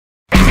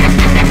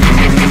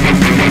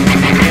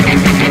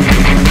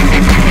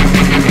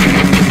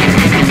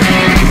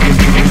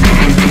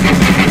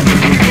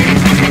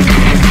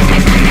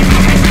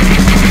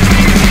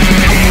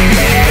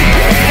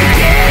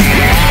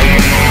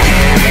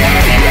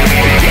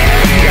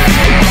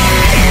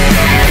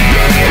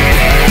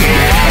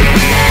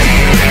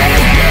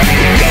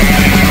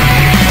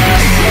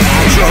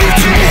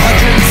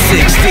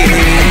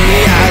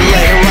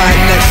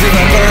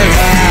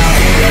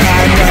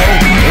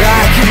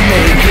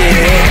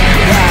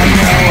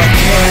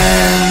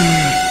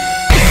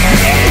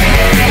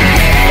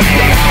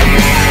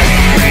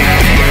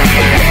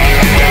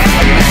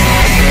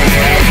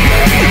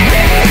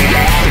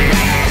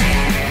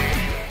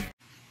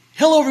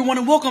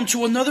welcome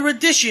to another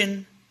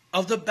edition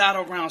of the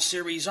Battleground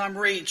Series. I'm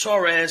Ray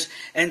Torres,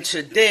 and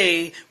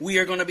today we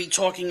are going to be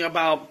talking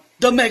about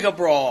the Mega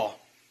Brawl.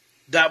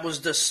 That was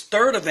the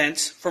third event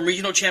from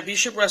Regional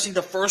Championship Wrestling,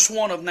 the first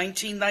one of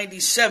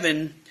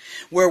 1997,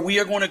 where we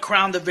are going to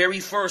crown the very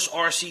first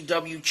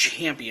RCW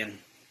champion.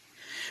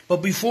 But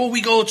before we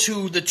go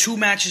to the two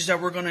matches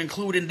that we're going to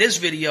include in this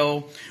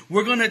video,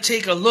 we're going to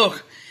take a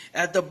look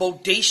at the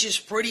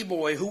bodacious pretty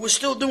boy who was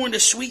still doing the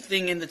sweet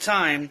thing in the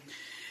time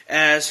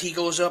as he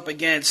goes up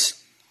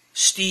against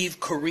Steve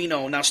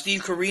Corino. Now,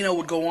 Steve Corino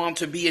would go on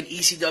to be an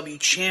ECW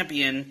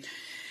champion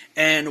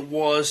and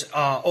was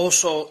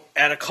also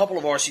at a couple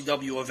of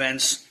RCW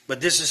events.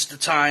 But this is the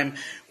time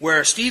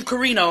where Steve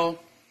Corino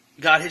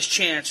got his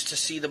chance to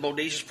see the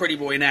bodacious pretty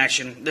boy in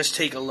action. Let's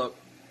take a look.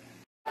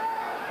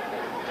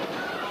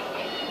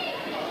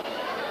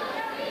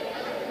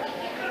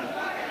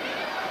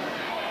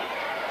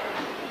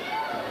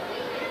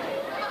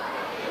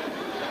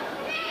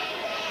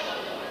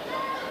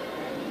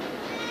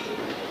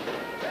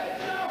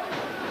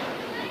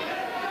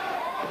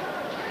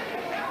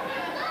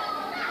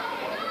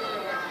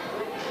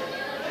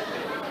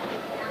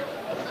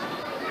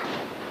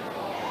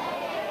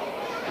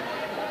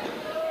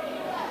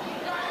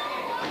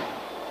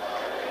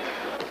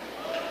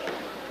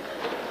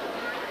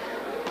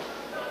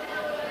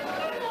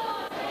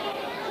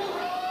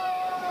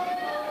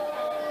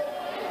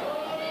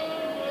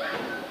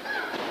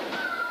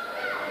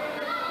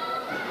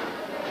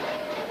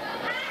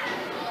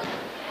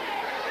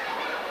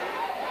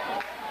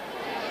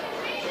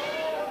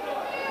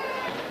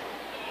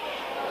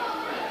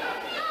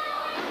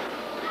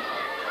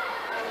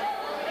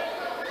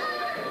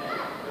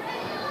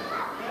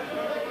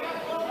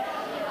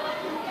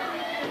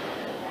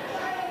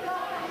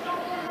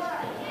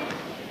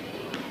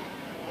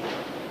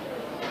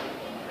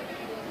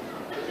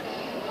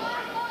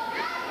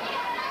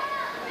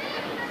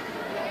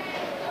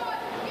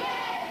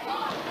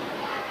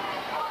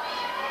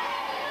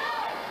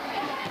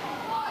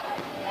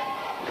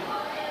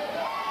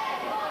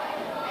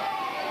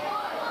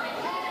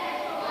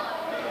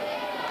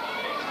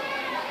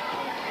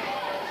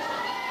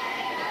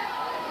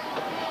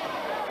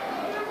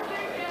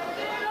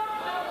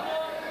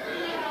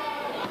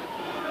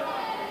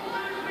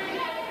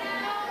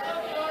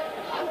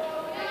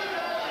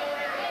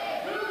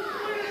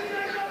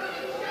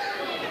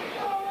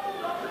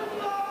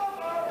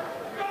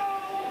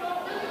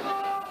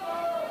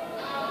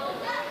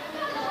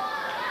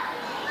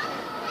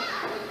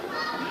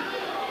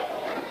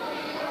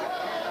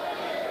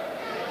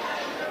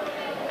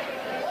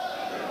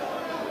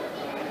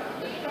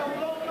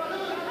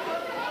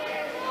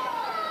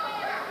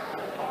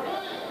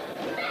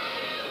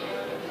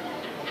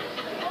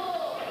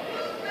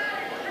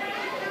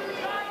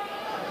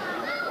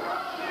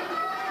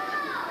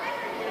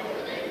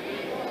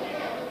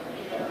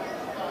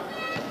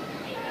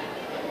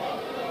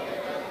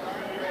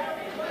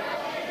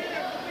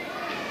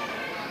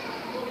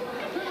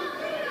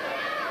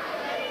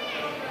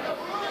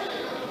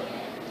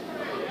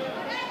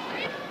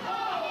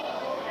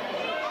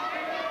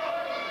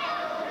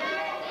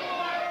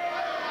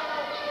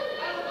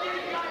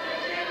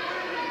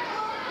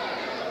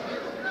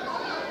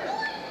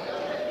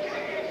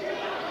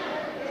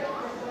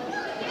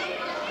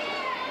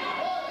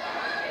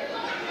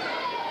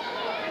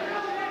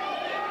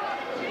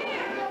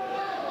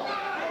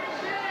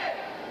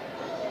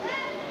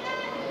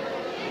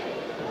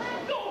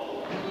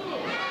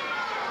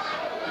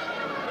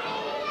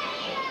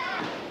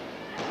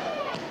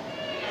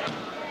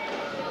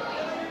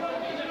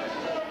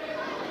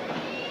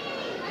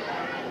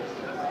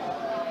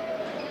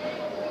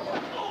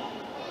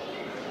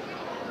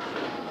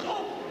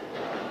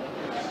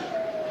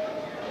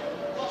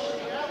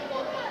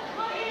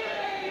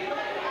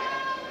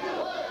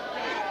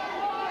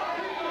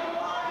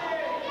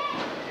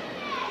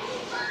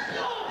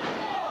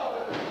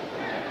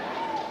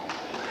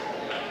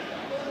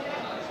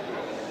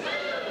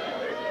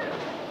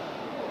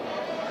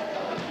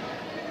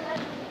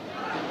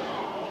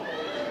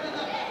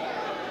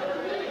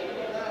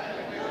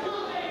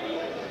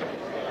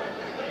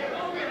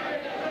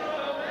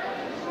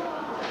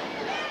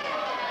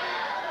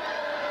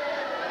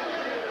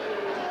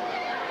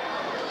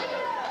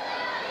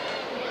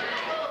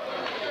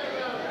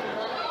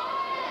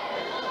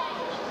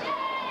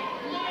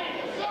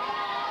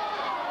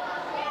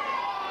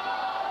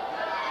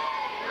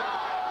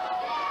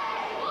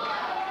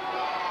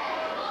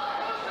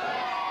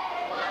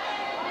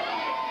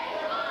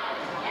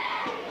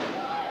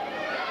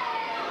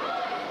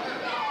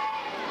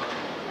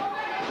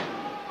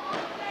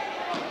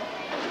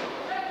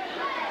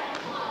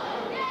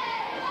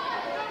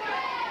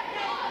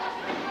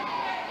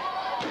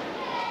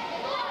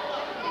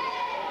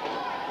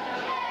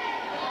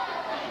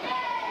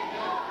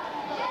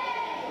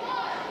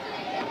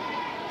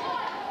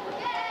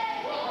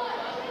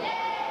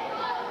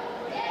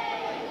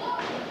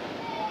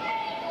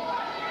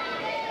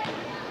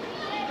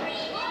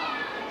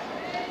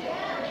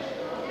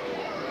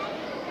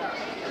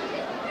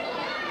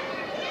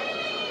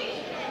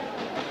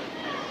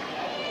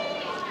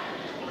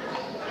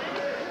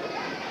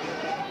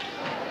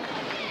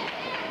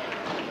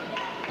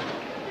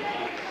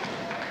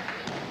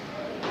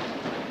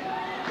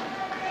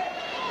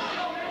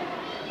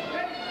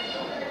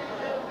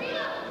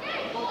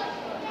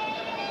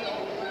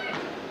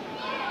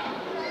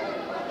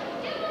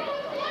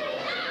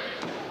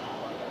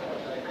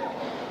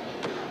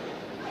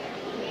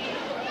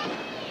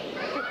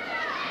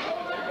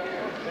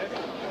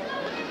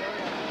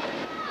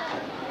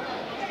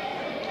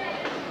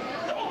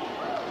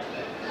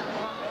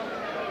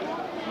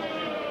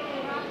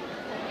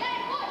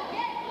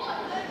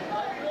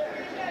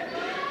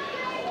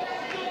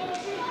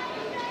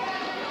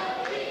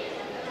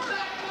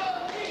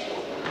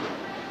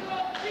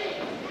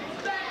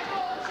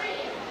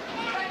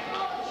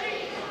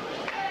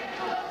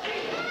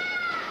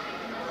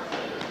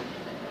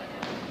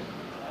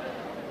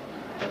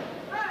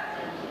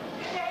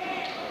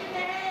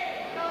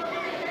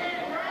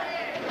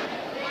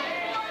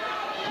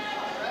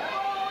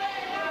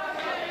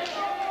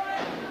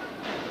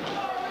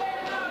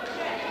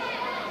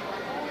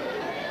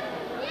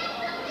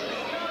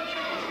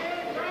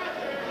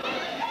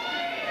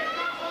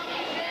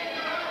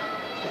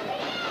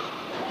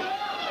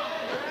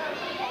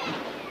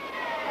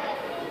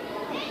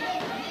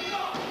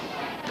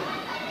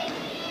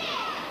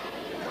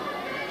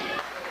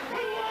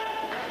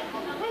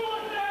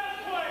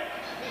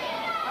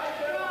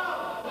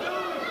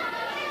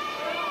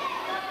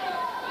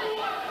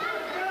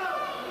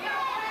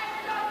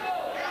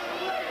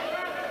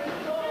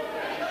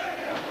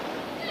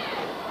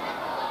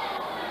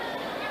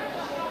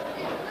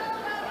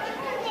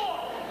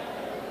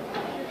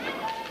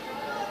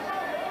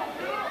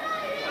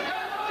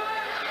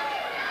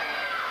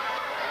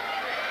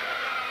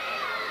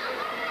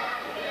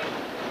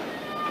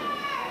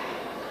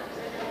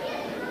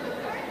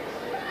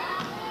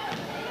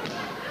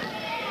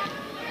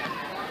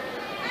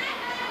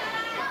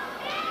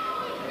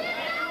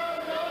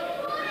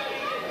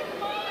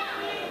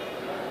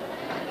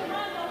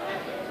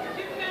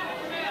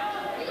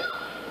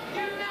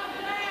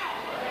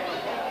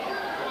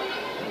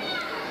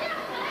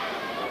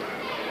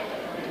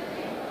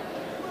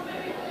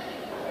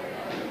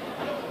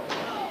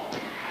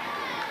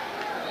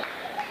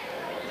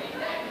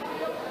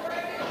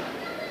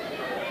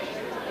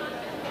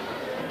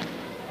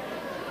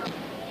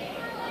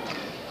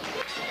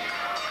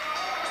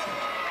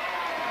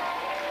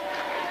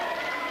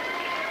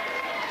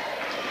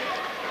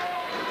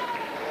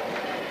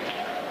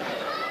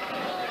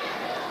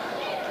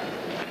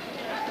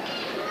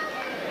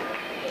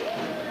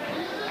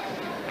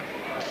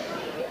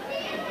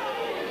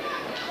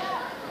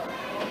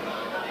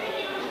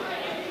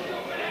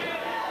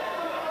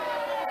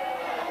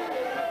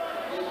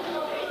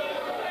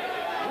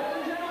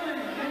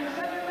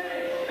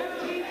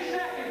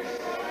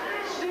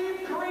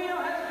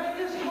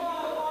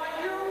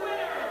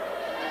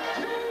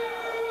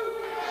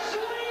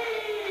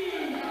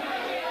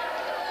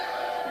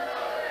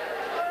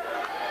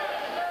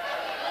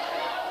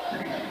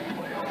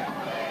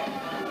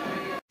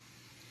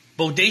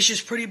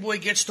 Bodacious Pretty Boy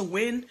gets the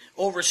win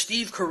over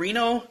Steve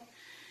Corino.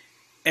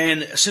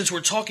 And since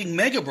we're talking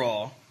Mega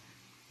Brawl,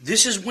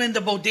 this is when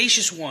the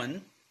Bodacious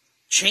one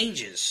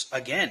changes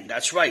again.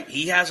 That's right.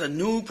 He has a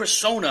new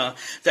persona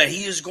that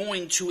he is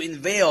going to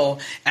unveil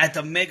at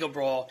the Mega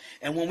Brawl.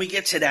 And when we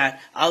get to that,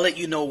 I'll let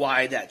you know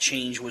why that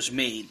change was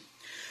made.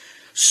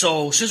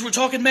 So, since we're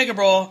talking Mega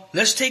Brawl,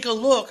 let's take a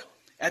look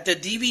at the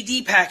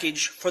DVD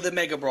package for the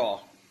Mega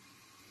Brawl.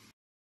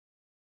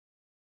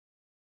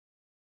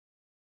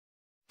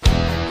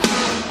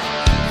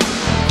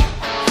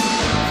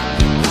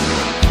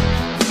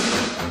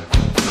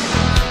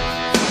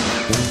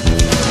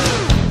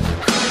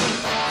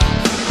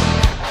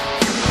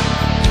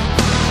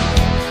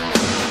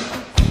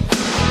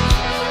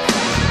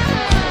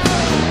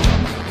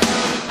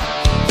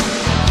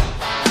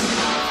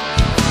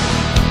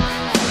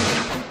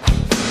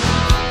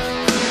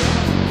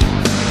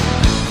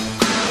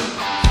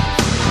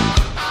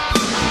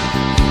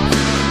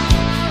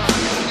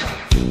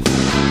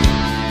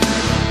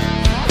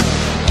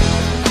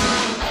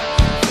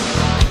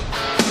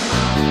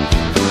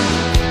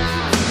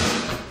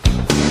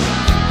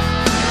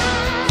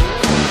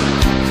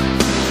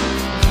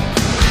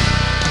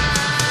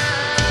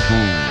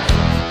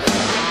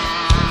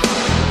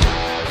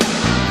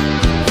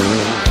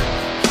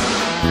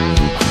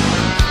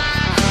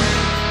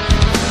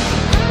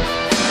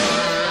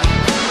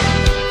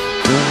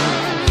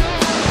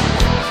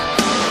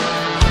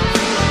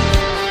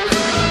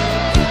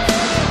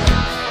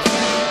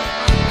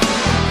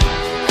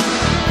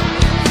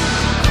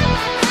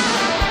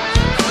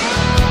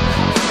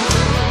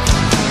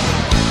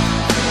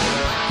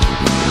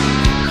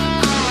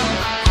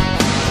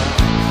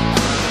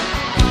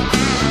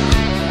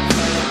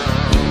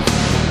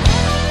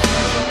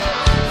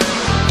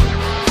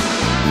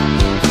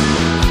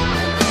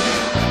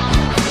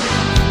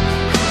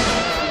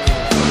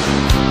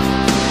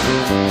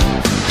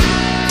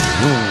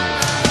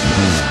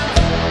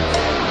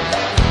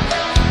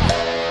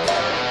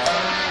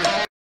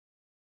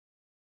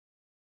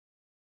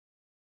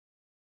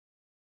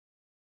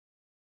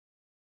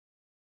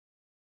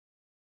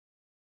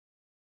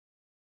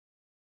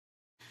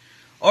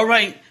 All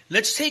right,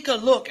 let's take a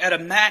look at a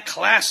Mac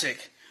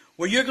Classic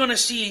where you're going to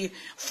see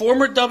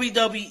former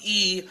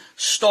WWE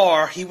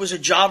star, he was a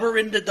jobber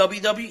in the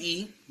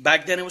WWE,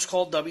 back then it was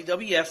called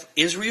WWF,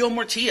 Israel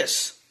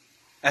Martius,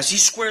 as he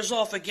squares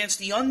off against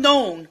the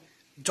unknown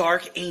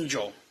Dark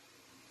Angel.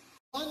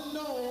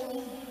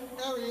 Unknown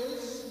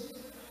areas,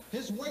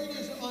 his weight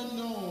is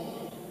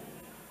unknown.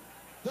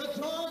 The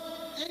Dark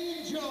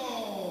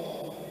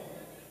Angel.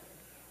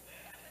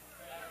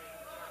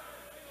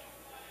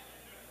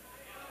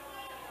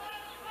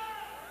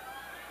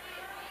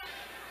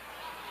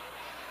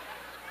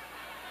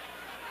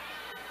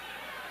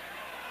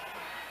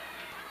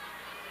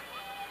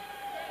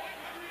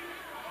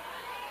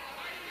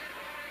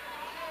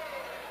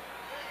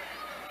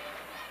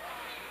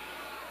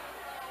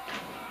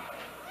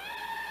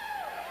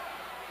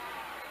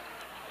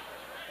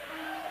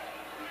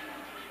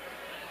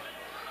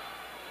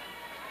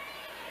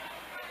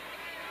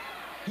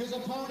 His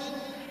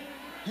opponent,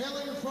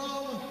 hailing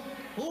from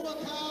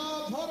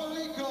Humacao, Puerto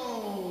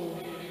Rico,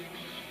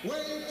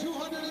 weighing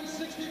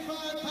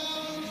 265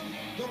 pounds,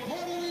 the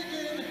Puerto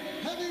Rican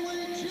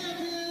heavyweight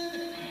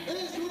champion,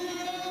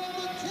 Israel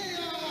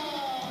Matia.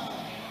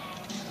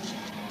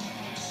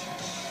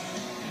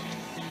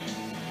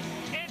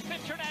 It's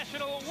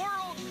International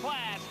World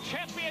Class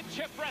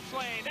Championship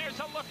Wrestling. There's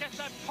a look at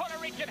the Puerto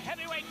Rican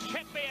heavyweight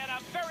champion, a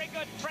very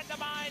good friend of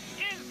mine,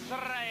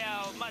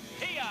 Israel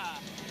Matia.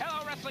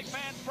 Hello, wrestling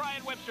fans.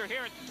 Brian Webster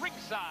here at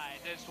ringside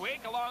this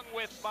week, along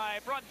with my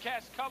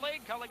broadcast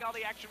colleague. Calling all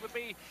the action with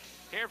me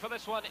here for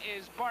this one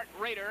is Bart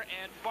Rader.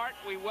 And Bart,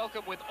 we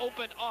welcome with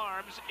open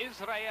arms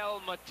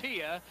Israel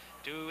Matia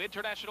to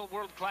International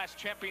World Class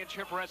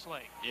Championship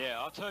Wrestling. Yeah,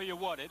 I'll tell you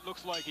what, it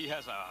looks like he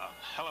has a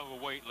hell of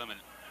a weight limit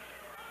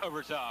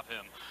over top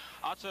him.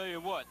 I'll tell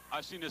you what,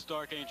 I've seen this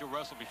Dark Angel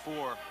wrestle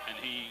before, and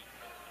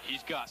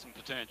he's got some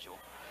potential.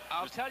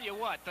 I'll tell you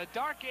what, the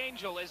Dark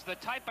Angel is the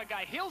type of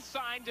guy, he'll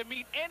sign to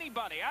meet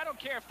anybody. I don't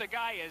care if the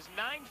guy is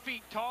 9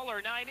 feet tall or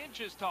 9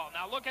 inches tall.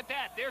 Now look at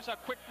that. There's a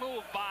quick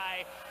move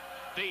by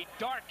the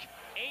Dark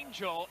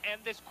Angel,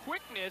 and this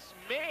quickness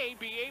may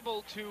be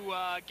able to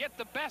get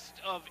the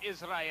best of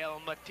Israel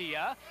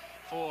Matia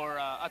for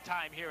a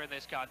time here in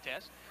this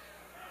contest.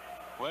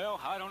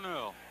 Well, I don't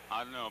know.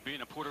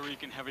 Being a Puerto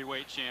Rican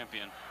heavyweight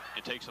champion,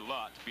 it takes a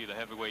lot to be the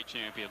heavyweight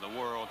champion of the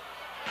world.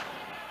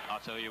 I'll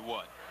tell you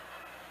what.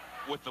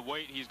 With the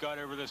weight he's got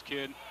over this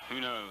kid,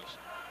 who knows?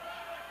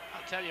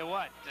 I'll tell you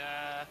what,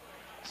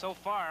 so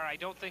far I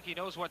don't think he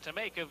knows what to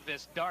make of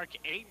this Dark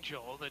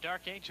Angel. The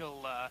Dark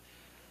Angel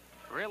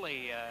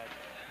really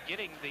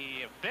getting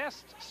the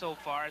best so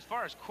far as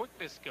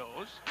quickness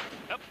goes.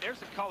 Oh, there's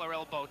the collar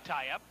elbow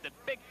tie-up. The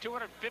big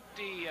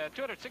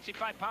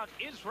 265-pound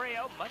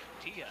Israel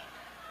Matia.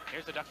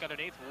 Here's the duck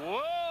underneath.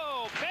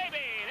 Whoa,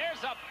 baby!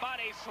 There's a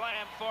body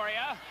slam for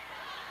you.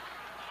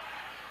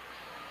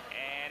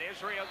 And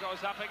Israel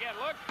goes up again.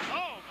 Look.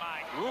 Oh,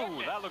 my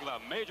goodness. Ooh, that looked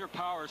like a major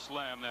power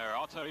slam there.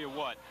 I'll tell you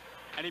what.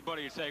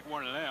 Anybody who take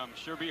one of them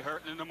sure be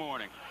hurting in the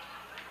morning.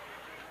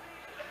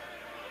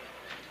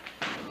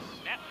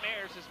 Nat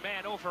bears his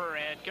man over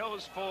and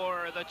goes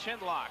for the chin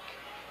lock.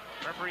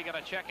 Referee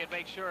going to check and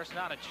make sure it's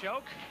not a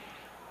choke.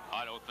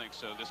 I don't think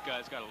so. This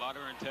guy's got a lot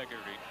of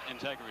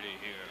integrity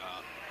here.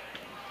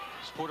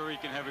 This Puerto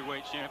Rican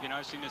heavyweight champion,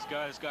 I've seen this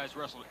guy. This guy's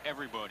wrestled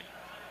everybody,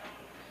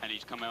 and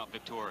he's come out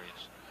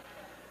victorious.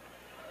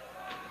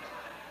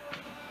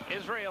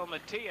 Israel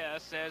Mattia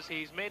says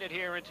he's made it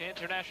here into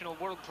International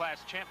World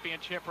Class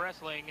Championship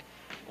Wrestling.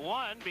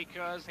 One,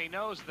 because he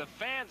knows the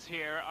fans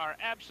here are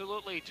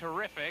absolutely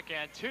terrific,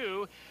 and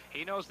two,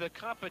 he knows the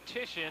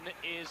competition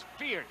is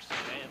fierce,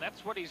 and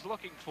that's what he's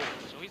looking for.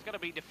 So he's going to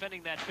be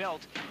defending that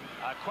belt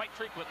quite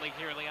frequently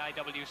here in the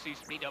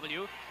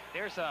IWCCW.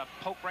 There's a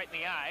poke right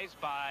in the eyes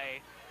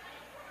by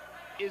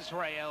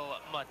Israel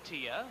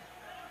Mattia.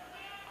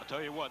 I'll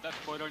tell you what, that's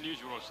quite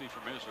unusual to see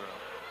from Israel.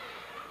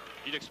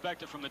 You'd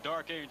expect it from the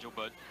Dark Angel,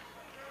 but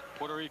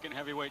Puerto Rican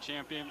heavyweight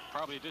champion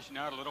probably dishing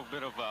out a little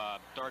bit of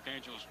Dark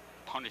Angel's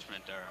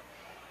punishment there.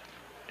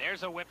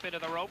 There's a whip into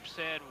the ropes,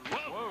 and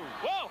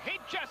whoa, he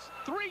just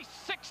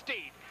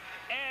 360'd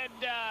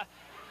and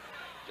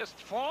just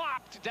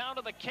flopped down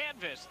to the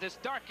canvas. This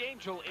Dark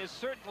Angel is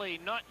certainly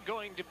not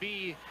going to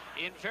be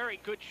in very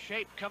good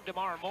shape come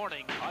tomorrow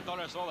morning. I thought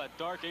I saw that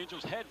Dark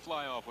Angel's head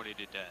fly off when he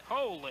did that.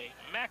 Holy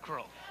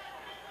mackerel.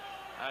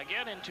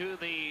 Again into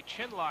the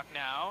chin lock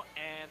now,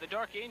 and the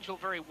Dark Angel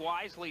very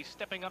wisely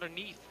stepping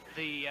underneath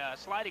the,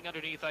 sliding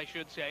underneath, I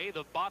should say,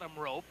 the bottom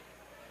rope,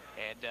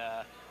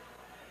 and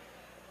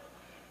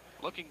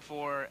looking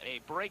for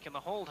a break in the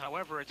hold.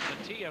 However, it's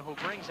Mattia who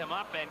brings him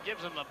up and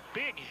gives him a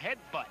big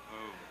headbutt.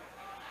 Ooh.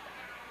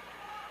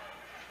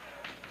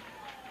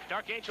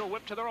 Dark Angel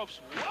whipped to the ropes.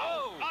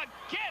 Whoa!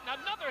 Again,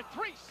 another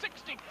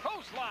 360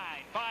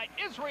 clothesline by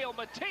Israel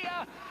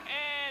Mattia,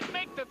 and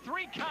make the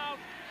 3 count.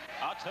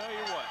 I'll tell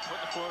you what, put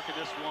the fork in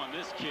this one.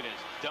 This kid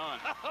is done.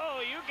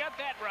 Oh, you got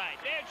that right.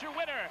 There's your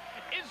winner,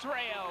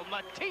 Israel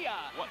Mattia.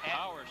 What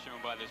power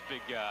shown by this big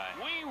guy.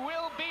 We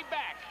will be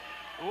back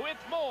with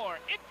more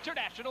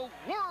International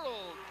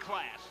World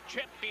Class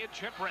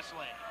Championship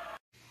Wrestling.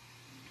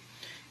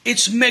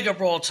 It's Mega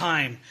Brawl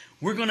time.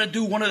 We're going to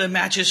do one of the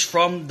matches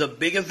from the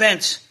big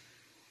event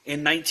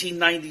in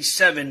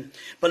 1997.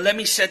 But let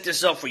me set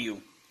this up for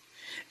you.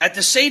 At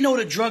the Say No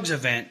to Drugs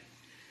event,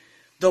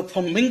 the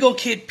Flamingo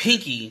Kid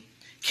Pinky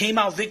came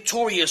out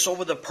victorious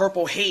over the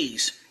Purple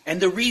Haze, and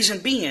the reason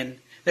being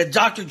that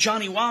Dr.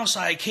 Johnny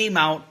Wildside came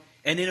out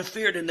and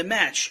interfered in the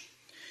match.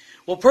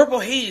 Well, Purple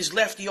Haze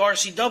left the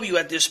RCW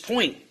at this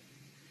point,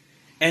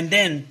 and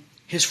then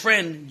his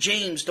friend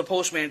James, the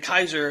Postman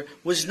Kaiser,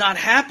 was not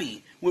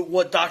happy with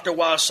what Dr.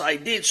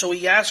 Wildside did, so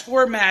he asked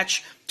for a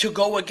match to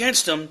go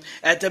against him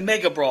at the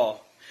Mega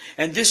Brawl.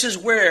 And this is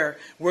where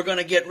we're going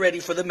to get ready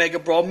for the Mega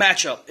Brawl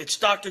matchup. It's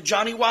Dr.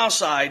 Johnny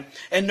Wildside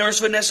and Nurse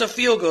Vanessa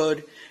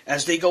Feelgood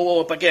as they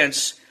go up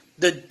against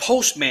the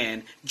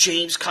Postman,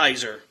 James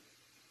Kaiser.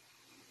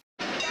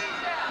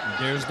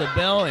 There's the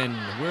bell, and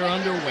we're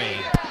underway.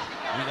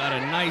 We got a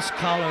nice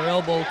collar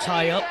elbow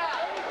tie-up.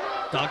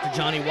 Dr.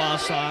 Johnny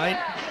Wildside.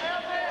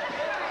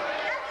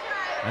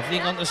 I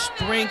think on the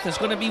strength, it's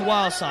going to be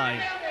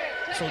Wildside.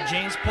 So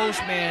James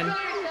Postman,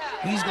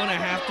 he's going to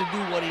have to do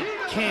what he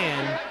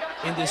can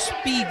in the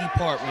speed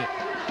department.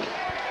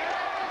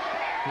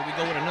 Here we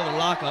go with another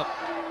lockup.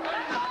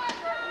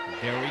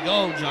 There we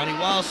go, Johnny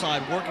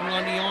Wildside working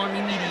on the arm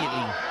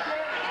immediately.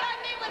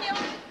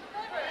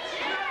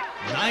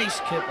 Nice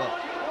kip up.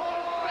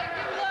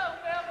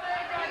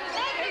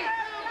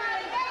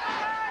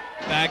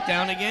 Back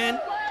down again,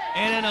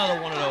 and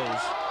another one of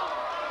those.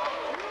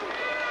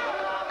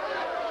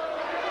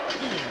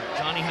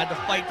 Johnny had to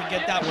fight to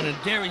get that one, and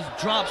there he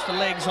drops the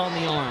legs on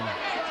the arm.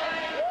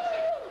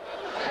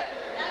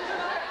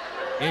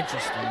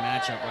 Interesting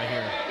matchup right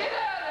here.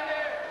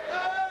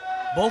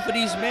 Both of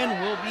these men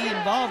will be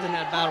involved in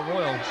that Battle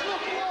Royal.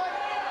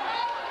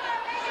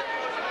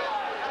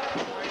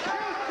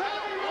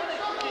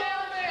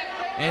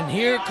 And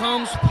here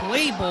comes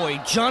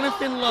Playboy,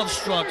 Jonathan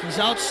Lovestruck. He's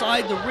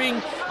outside the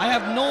ring. I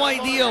have no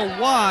idea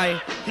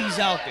why he's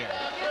out there.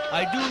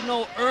 I do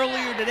know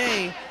earlier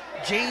today,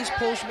 James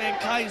Postman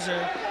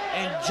Kaiser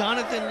and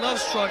Jonathan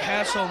Lovestruck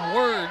had some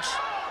words,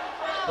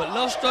 but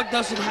Lovestruck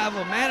doesn't have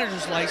a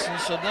manager's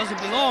license, so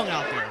doesn't belong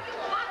out there.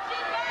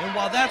 And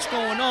while that's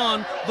going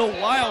on, the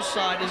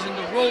Wildside is in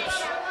the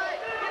ropes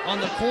on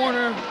the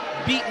corner,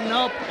 beating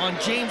up on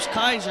James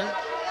Kaiser.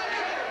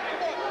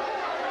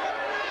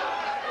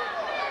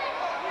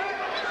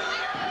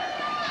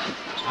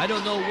 I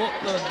don't know what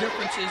the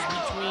differences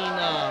between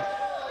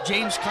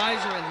James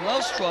Kaiser and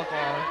Lovestruck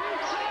are.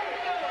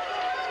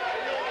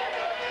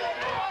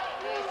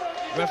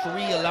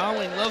 Referee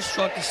allowing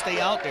Lovestruck to stay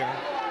out there.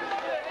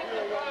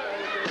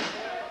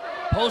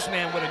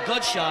 Postman with a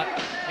gut shot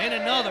and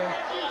another.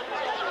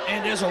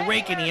 And there's a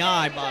rake in the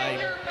eye by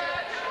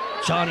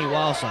Johnny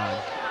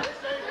Wildside.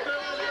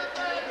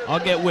 I'll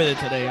get with it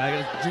today.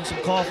 I gotta drink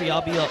some coffee,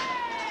 I'll be up.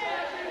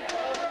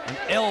 An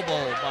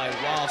elbow by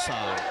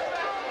Wildside.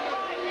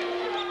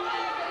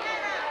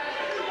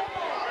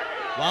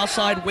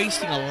 Wildside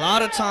wasting a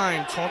lot of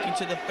time talking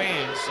to the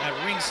fans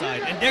at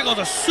ringside. And there goes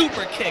a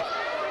super kick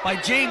by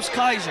James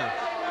Kaiser.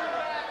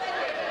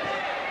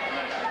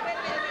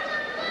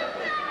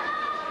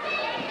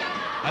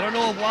 I don't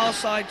know if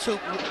Wildside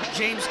took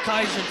James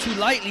Kaiser too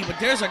lightly, but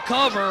there's a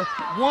cover.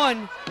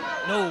 One,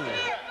 no.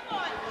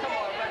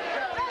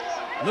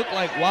 Looked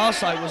like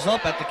Wildside was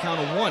up at the count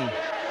of one.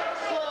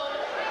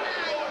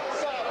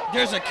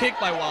 There's a kick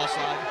by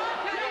Wildside.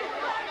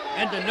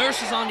 And the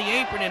nurse is on the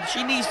apron and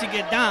she needs to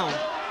get down.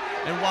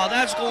 And while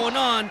that's going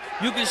on,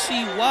 you can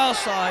see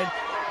Wildside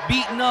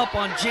beating up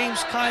on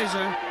James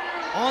Kaiser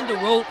on the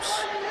ropes.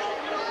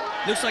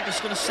 Looks like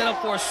it's going to set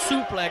up for a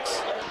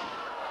suplex.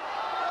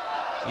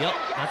 Yep,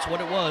 that's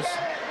what it was.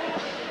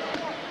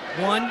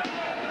 One,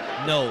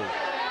 no.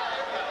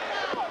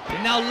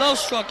 And now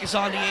Lovestruck is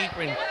on the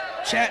apron,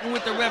 chatting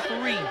with the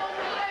referee.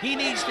 He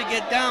needs to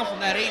get down from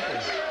that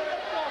apron.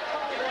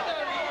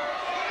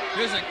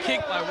 There's a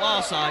kick by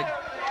Wildside.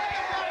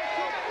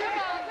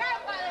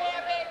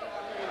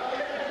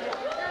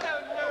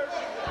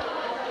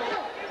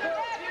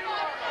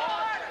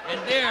 And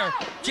there,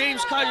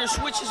 James Kaiser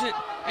switches it,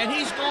 and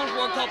he's going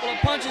for a couple of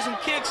punches and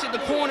kicks in the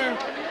corner.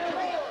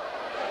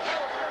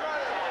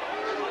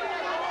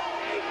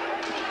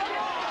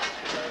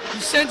 He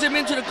sends him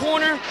into the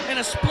corner, and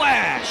a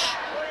splash.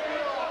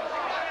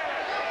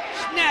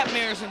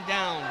 Snapmares him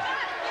down.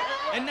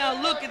 And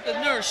now look at the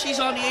nurse. She's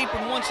on the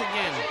apron once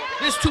again.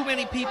 There's too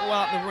many people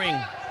out in the ring.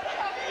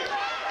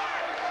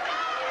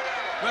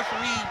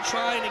 Referee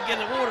trying to get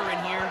an order in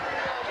here.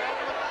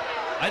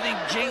 I think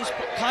James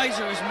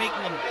Kaiser is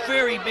making a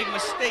very big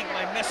mistake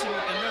by messing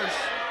with the nurse.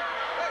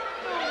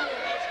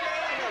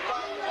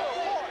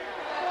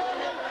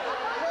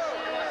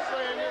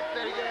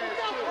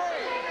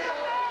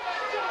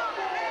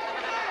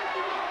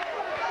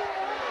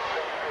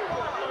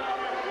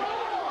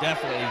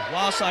 Definitely.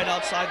 Wildside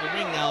outside the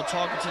ring now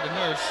talking to the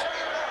nurse.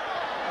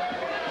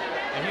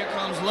 And here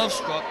comes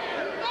Lovestruck.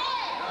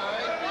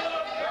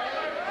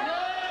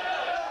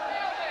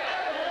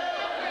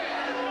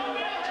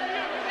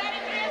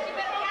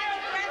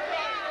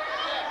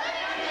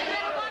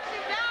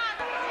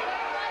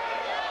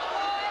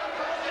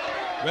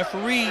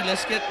 Referee,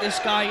 let's get this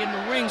guy in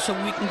the ring so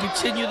we can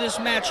continue this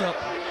matchup.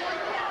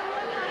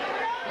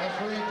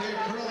 Referee Dave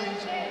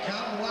Curley's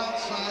counting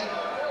Wildside.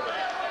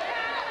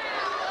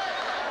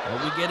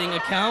 Are we getting a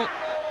count?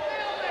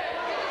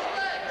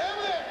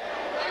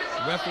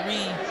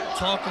 Referee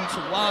talking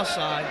to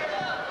Wildside.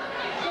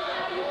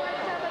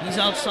 He's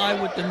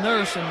outside with the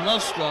nurse and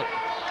Lovestruck.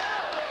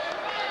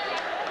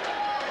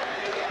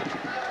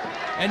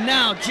 And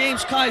now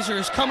James Kaiser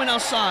is coming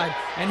outside,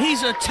 and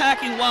he's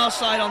attacking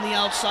Wildside on the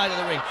outside of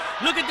the ring.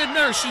 Look at the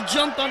nurse. She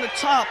jumped on the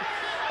top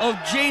of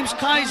James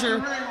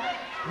Kaiser.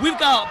 We've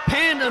got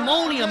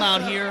pandemonium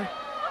out here.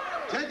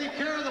 Taking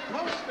care of the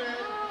postman.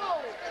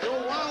 The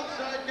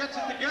Wildside gets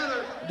it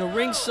together. The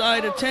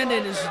ringside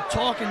attendant is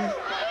talking,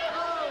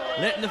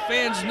 letting the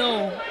fans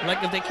know,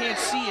 like if they can't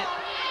see it.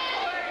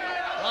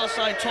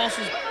 Wildside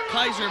tosses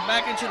Kaiser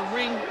back into the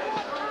ring.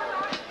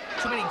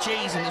 Too many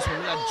J's in this one.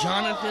 We got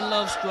Jonathan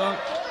Lovestruck,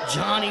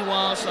 Johnny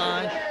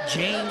Wildside,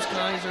 James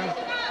Kaiser.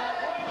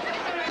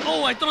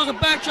 Oh, I throws a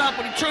backdrop,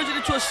 but he turns it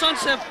into a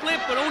sunset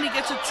flip, but only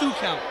gets a 2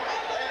 count.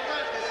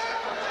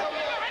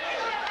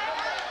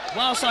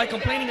 Wildside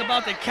complaining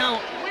about the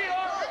count.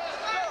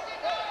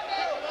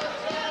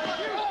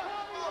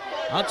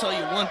 I'll tell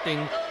you one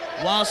thing,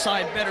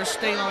 Wildside better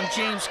stay on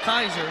James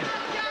Kaiser.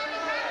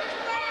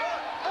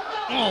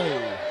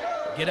 Oh,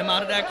 get him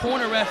out of that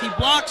corner, ref. He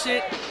blocks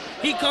it.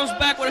 He comes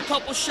back with a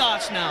couple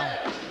shots now.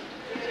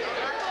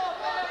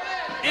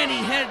 And he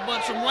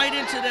headbutts him right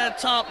into that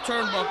top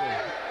turnbuckle.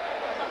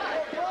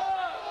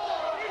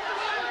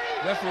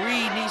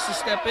 Referee needs to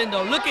step in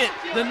though. Look at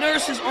the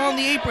nurse is on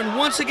the apron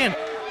once again.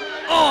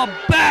 Oh,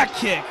 a back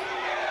kick.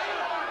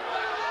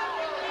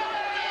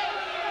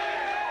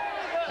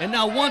 And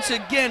now once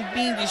again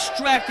being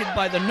distracted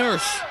by the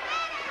nurse.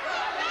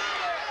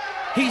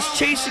 He's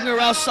chasing her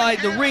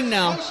outside the ring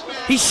now.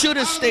 He should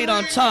have stayed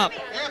on top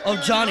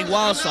of Johnny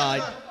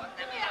Wildside.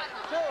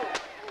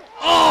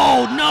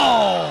 Oh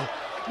no!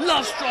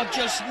 Lovestruck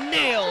just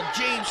nailed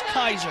James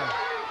Kaiser.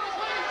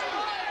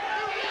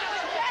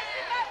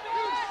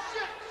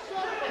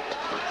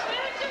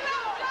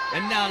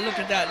 And now look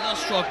at that,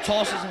 Lovestruck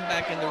tosses him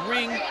back in the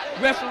ring.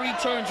 Referee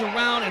turns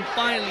around and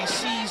finally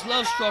sees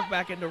Lovestruck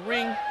back in the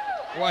ring.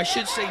 Or I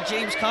should say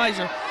James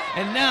Kaiser.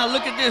 And now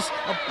look at this,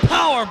 a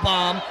power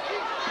bomb.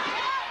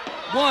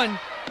 One,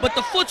 but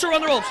the foots are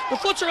on the ropes. The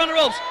foots are on the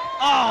ropes.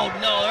 Oh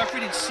no, the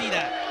referee didn't see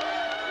that.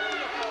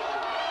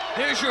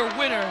 There's your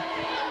winner,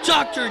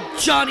 Dr.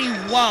 Johnny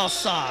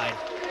Wildside.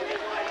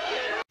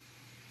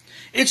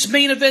 It's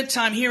main event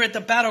time here at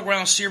the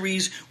Battleground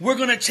Series. We're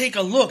going to take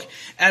a look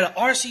at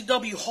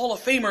RCW Hall of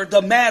Famer,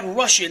 the Mad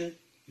Russian,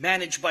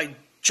 managed by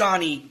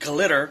Johnny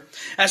Glitter,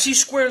 as he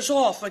squares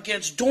off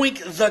against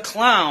Doink the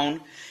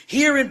Clown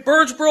here in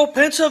Birdsboro,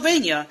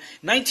 Pennsylvania,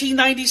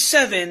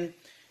 1997,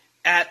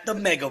 at the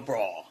Mega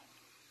Brawl.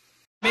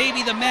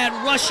 Maybe the Mad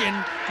Russian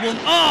will...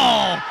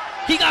 Oh!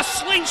 He got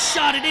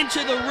slingshotted into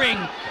the ring.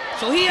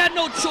 So he had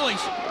no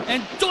choice.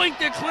 And Doink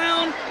the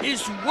Clown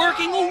is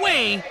working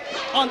away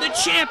on the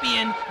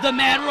champion, the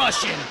Mad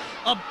Russian.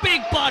 A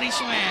big body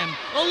slam.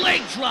 A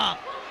leg drop.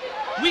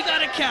 We got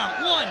to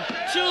count. 1,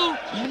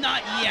 2,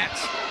 not yet.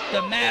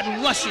 The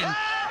Mad Russian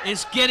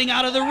is getting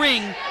out of the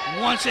ring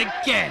once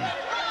again.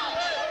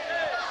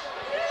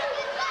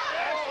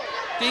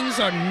 Things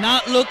are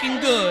not looking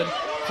good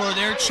for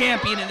their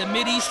champion in the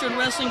Mid-Eastern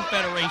Wrestling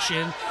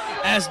Federation,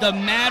 as the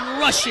Mad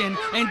Russian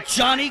and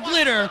Johnny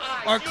Glitter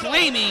are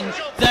claiming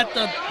that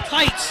the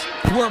tights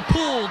were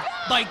pulled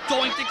by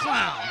Doink the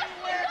Clown.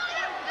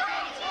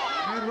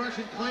 Mad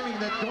Russian claiming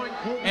that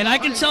Doink pulled And I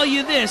can tell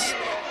you this,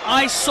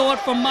 I saw it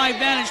from my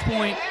vantage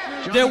point,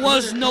 there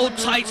was no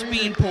tights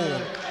being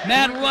pulled.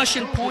 Mad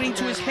Russian pointing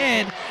to his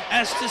head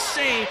as to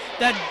say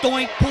that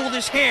Doink pulled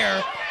his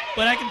hair,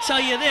 but I can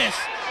tell you this,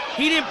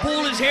 he didn't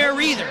pull his hair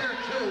either.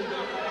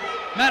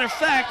 Matter of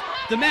fact,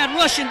 the Mad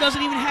Russian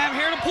doesn't even have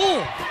hair to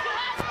pull.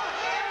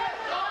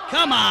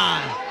 Come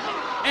on.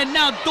 And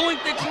now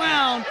Doink the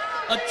Clown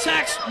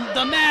attacks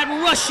the Mad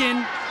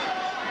Russian.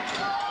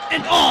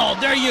 And oh,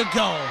 there you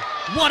go.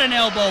 What an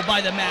elbow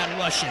by the Mad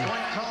Russian.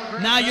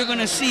 Now you're going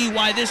to see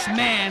why this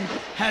man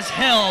has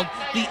held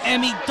the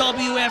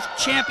MEWF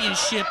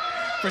Championship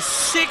for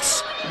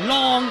 6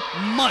 long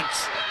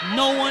months.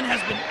 No one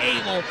has been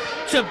able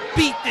to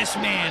beat this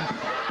man.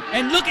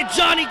 And look at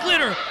Johnny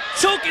Glitter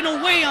choking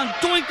away on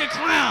Doink the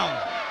Clown.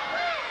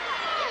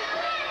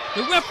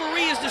 The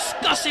referee is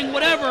discussing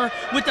whatever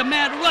with the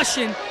Mad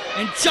Russian,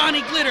 and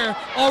Johnny Glitter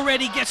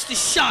already gets the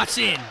shots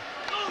in.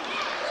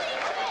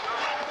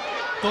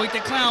 Doink the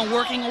Clown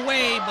working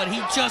away, but he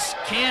just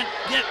can't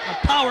get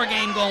a power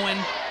game going.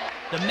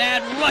 The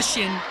Mad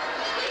Russian,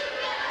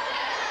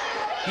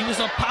 he was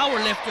a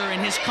power lifter in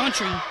his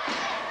country.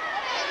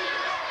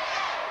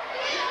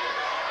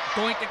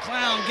 Doink the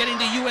Clown getting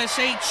the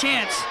USA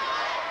chance.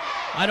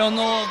 I don't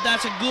know if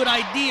that's a good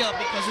idea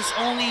because it's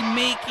only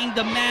making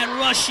the Mad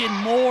Russian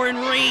more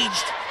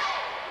enraged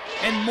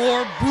and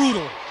more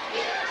brutal.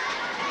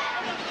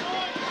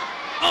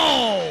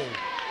 Oh!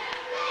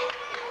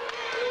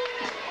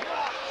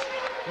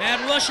 Mad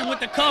Russian with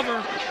the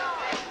cover.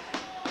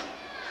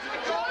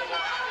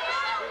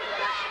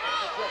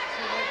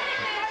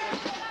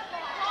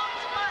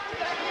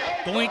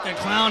 Doink the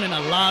Clown in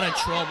a lot of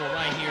trouble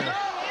right here.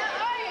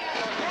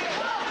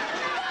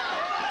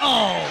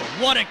 Oh,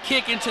 what a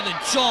kick into the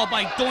jaw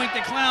by Doink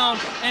the Clown,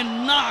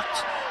 and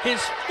knocked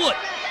his foot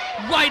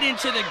right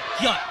into the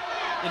gut.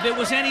 If it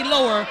was any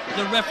lower,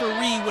 the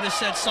referee would have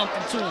said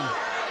something to him.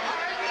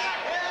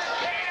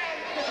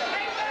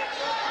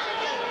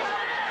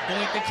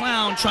 Doink the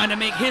Clown trying to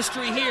make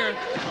history here.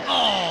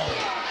 Oh,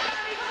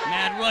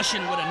 Mad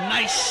Russian with a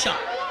nice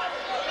shot.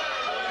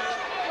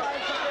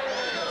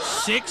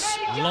 6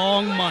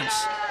 long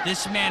months.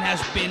 This man has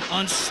been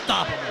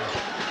unstoppable.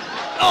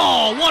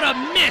 Oh, what a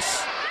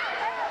miss.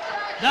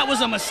 That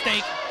was a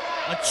mistake.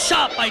 A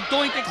chop by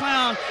Doink the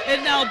Clown,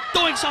 and now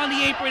Doink's on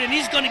the apron, and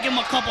he's going to give him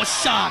a couple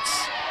shots.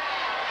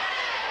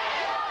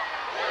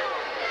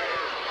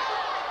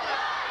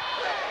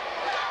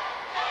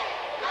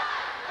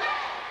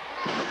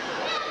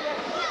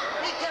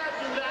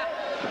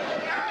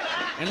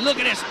 And look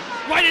at this,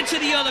 right into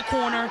the other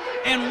corner,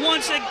 and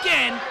once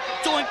again,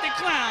 Doink the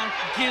Clown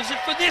gives it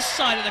for this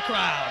side of the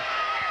crowd.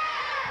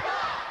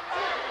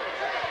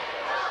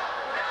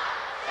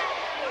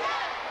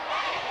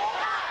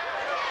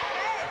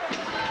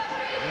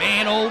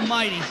 Man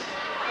almighty,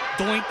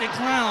 Doink the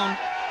Clown,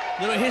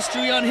 little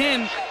history on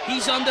him.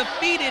 He's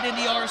undefeated in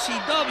the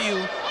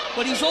RCW,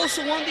 but he's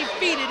also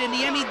undefeated in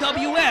the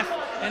MEWF,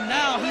 and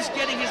now he's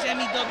getting his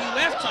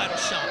MEWF title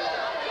shot.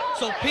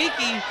 So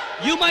Pinky,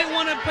 you might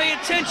want to pay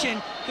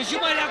attention, because you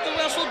might have to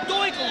wrestle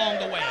Doink along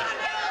the way.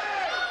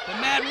 The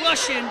Mad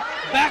Russian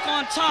back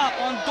on top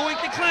on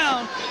Doink the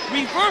Clown,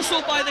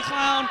 reversal by the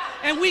Clown,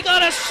 and we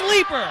got a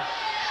sleeper.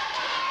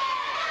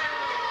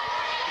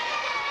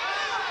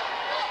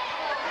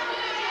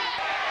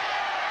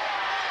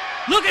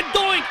 Look at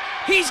Doink,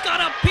 he's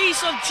got a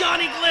piece of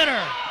Johnny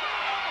Glitter.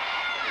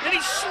 And he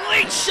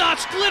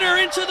slingshots Glitter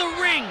into the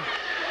ring.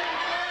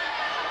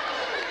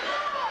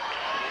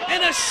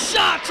 And a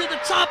shot to the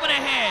top of the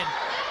head.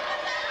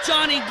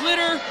 Johnny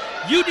Glitter,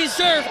 you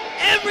deserve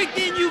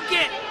everything you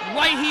get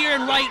right here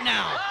and right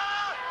now.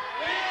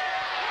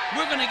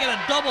 We're gonna get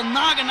a double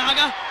naga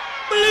naga.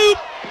 Bloop!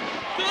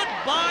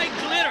 Goodbye,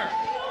 Glitter.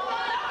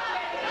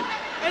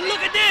 And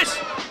look at this.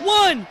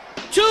 1,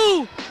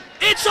 2,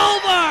 it's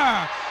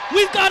over.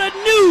 We've got a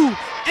new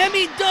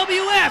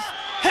MEWF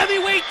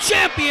Heavyweight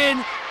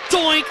Champion,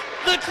 Doink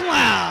the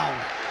Clown.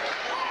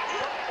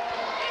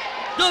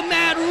 The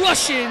Mad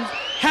Russian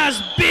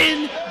has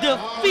been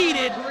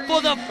defeated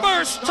for the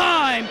first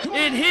time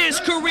in his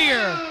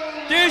career.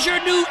 There's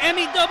your new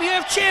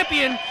MEWF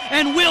champion,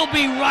 and we'll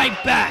be right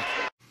back.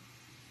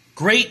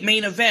 Great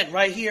main event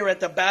right here at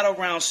the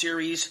Battleground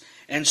Series,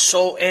 and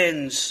so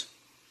ends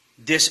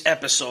this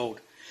episode.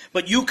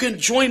 But you can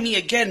join me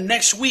again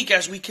next week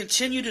as we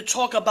continue to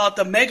talk about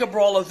the Mega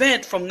Brawl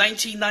event from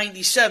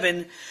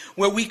 1997,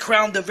 where we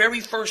crowned the very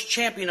first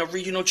champion of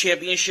Regional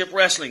Championship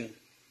Wrestling.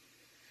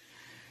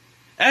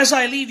 As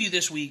I leave you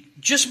this week,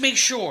 just make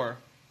sure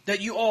that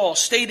you all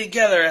stay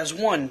together as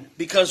one,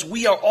 because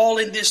we are all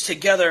in this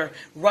together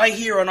right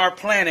here on our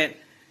planet,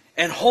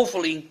 and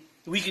hopefully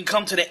we can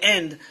come to the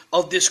end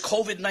of this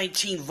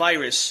COVID-19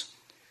 virus.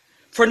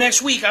 For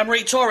next week, I'm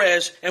Ray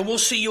Torres, and we'll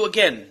see you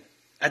again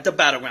at the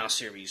Battleground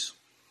Series.